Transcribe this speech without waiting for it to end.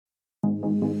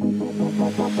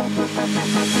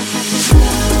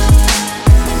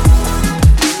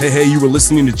Hey, you were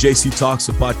listening to JC Talks,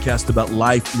 a podcast about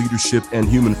life, leadership, and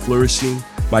human flourishing.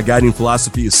 My guiding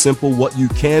philosophy is simple. What you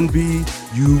can be,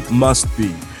 you must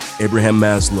be. Abraham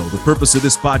Maslow. The purpose of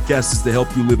this podcast is to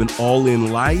help you live an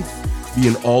all-in life, be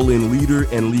an all-in leader,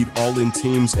 and lead all-in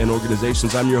teams and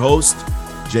organizations. I'm your host,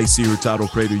 JC Hurtado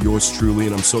Prater, yours truly,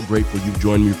 and I'm so grateful you've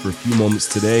joined me for a few moments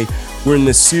today. We're in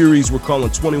this series we're calling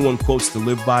 21 Quotes to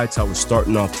Live By. It's how we're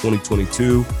starting off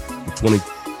 2022.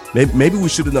 Maybe we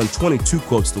should have done 22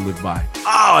 quotes to live by.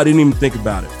 Oh, I didn't even think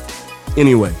about it.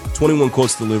 Anyway, 21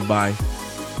 quotes to live by.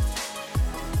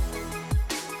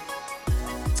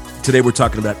 Today we're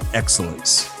talking about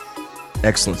excellence.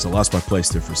 Excellence. I lost my place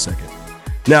there for a second.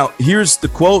 Now, here's the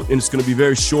quote, and it's going to be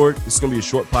very short. It's going to be a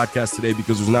short podcast today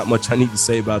because there's not much I need to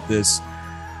say about this.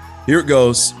 Here it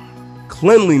goes.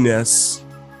 Cleanliness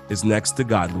is next to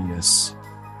godliness.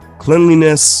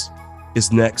 Cleanliness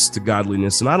is next to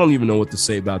godliness. And I don't even know what to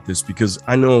say about this because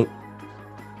I know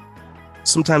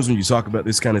sometimes when you talk about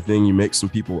this kind of thing, you make some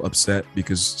people upset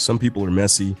because some people are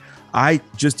messy.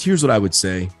 Here's what I would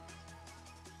say.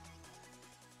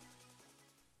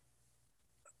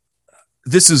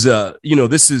 This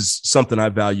is something I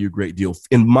value a great deal.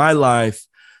 In my life,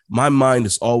 my mind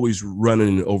is always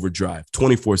running in overdrive,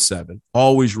 24/7,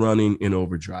 always running in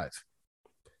overdrive.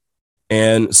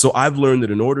 And so I've learned that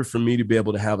in order for me to be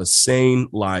able to have a sane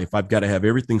life, I've got to have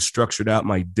everything structured out.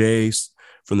 My days,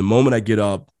 from the moment I get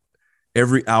up,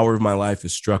 every hour of my life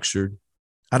is structured.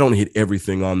 I don't hit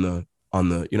everything on the, I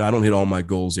don't hit all my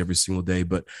goals every single day,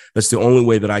 but that's the only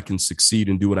way that I can succeed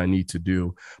and do what I need to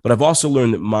do. But I've also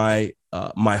learned that my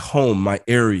home, my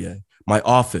area, my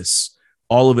office,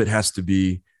 all of it has to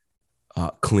be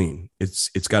clean.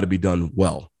 It's got to be done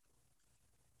well.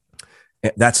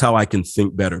 That's how I can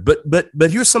think better.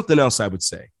 But here's something else I would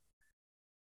say.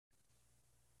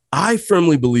 I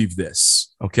firmly believe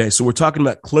this. Okay, so we're talking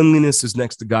about cleanliness is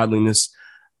next to godliness.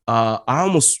 I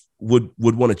almost would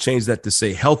want to change that to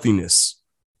say healthiness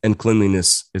and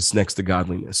cleanliness is next to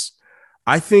godliness.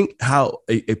 I think how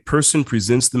a person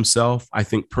presents themselves, I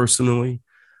think personally,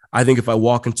 I think if I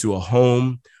walk into a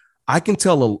home, I can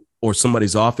tell or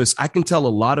somebody's office, I can tell a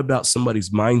lot about somebody's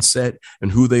mindset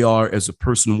and who they are as a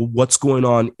person, what's going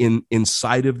on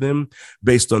inside of them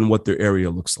based on what their area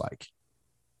looks like.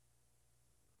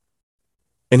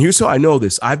 And here's how I know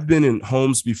this. I've been in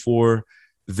homes before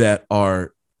that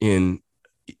are and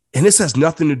this has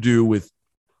nothing to do with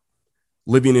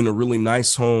living in a really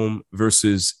nice home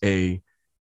versus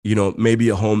maybe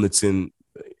a home that's in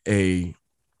a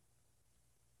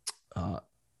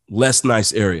less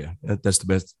nice area. That's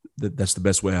the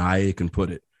best way I can put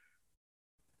it.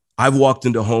 I've walked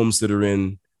into homes that are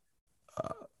in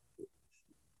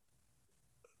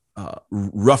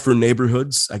rougher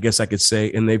neighborhoods, I guess I could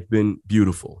say, and they've been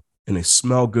beautiful and they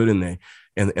smell good and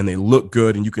they look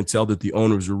good. And you can tell that the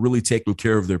owners are really taking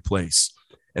care of their place.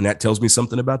 And that tells me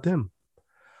something about them.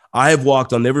 I'll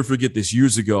never forget this.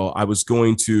 Years ago, I was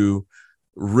going to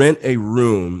rent a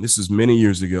room. This is many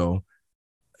years ago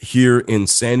here in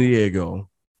San Diego.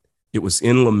 It was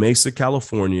in La Mesa,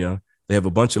 California. They have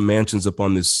a bunch of mansions up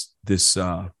on this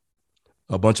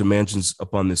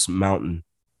mountain.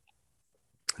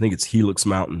 I think it's Helix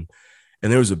Mountain.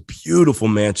 And there was a beautiful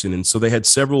mansion. And so they had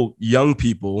several young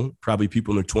people, probably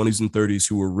people in their 20s and 30s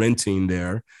who were renting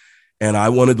there. And I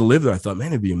wanted to live there. I thought, man,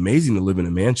 it'd be amazing to live in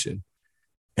a mansion.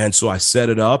 And so I set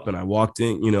it up and I walked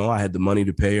in, I had the money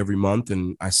to pay every month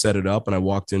and I set it up and I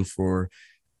walked in for,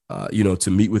 to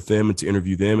meet with them and to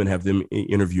interview them and have them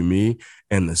interview me.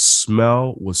 And the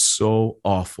smell was so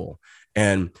awful.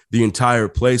 And the entire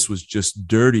place was just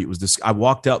dirty. It was this, I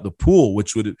walked out the pool,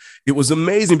 it was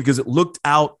amazing because it looked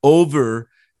out over,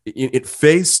 it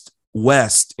faced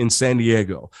west in San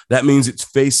Diego. That means it's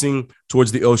facing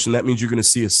towards the ocean. That means you're going to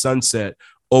see a sunset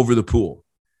over the pool.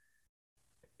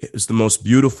 It was the most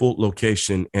beautiful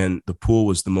location, and the pool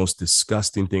was the most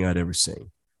disgusting thing I'd ever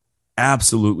seen.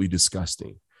 Absolutely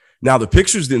disgusting. Now, the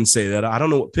pictures didn't say that. I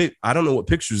don't know what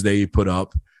pictures they put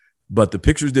up, but the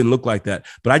pictures didn't look like that.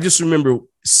 But I just remember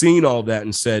seeing all that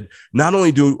and said, not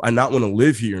only do I not want to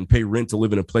live here and pay rent to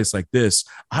live in a place like this,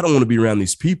 I don't want to be around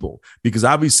these people, because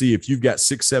obviously if you've got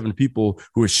 6-7 people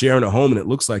who are sharing a home and it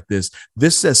looks like this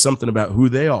says something about who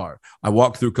they are. I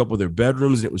walked through a couple of their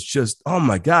bedrooms and it was just, oh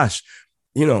my gosh,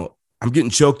 I'm getting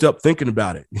choked up thinking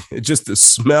about it. Just the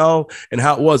smell and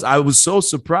how it was. I was so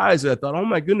surprised. I thought, oh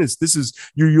my goodness,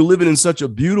 you're living in such a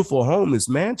beautiful home, this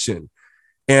mansion.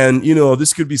 And,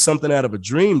 this could be something out of a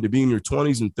dream to be in your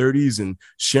 20s and 30s and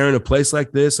sharing a place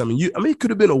like this. It could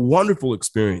have been a wonderful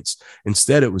experience.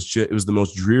 Instead, it was the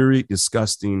most dreary,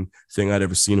 disgusting thing I'd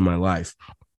ever seen in my life.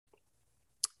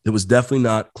 It was definitely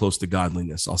not close to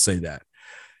godliness. I'll say that.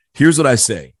 Here's what I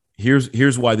say.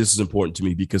 Here's why this is important to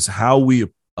me, because how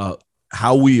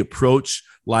we approach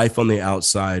life on the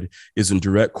outside is in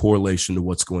direct correlation to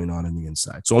what's going on the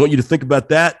inside. So I want you to think about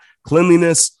that.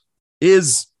 Cleanliness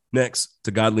is next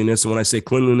to godliness. And when I say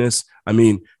cleanliness, I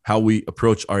mean how we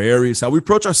approach our areas, how we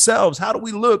approach ourselves. How do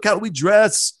we look? How do we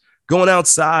dress going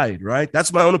outside, right?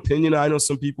 That's my own opinion. I know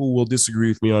some people will disagree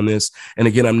with me on this. And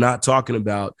again, I'm not talking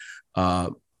about,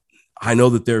 I know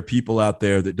that there are people out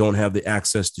there that don't have the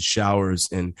access to showers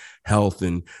and health.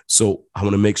 And so I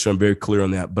want to make sure I'm very clear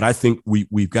on that. But I think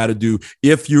we've got to do,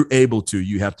 if you're able to,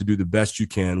 you have to do the best you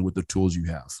can with the tools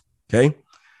you have. Okay.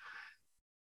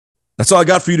 That's all I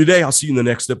got for you today. I'll see you in the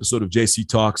next episode of JC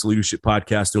Talks, Leadership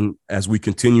Podcast, and as we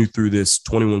continue through this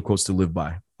 21 Quotes to Live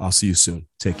By. I'll see you soon.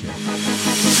 Take care.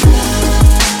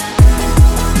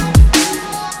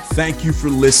 Thank you for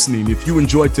listening. If you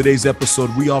enjoyed today's episode,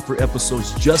 we offer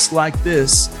episodes just like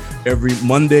this every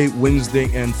Monday, Wednesday,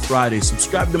 and Friday.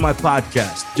 Subscribe to my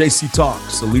podcast, JC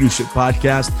Talks, a leadership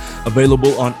podcast,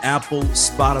 available on Apple,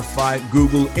 Spotify,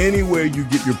 Google, anywhere you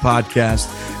get your podcast,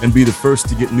 and be the first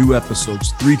to get new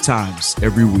episodes 3 times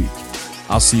every week.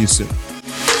 I'll see you soon.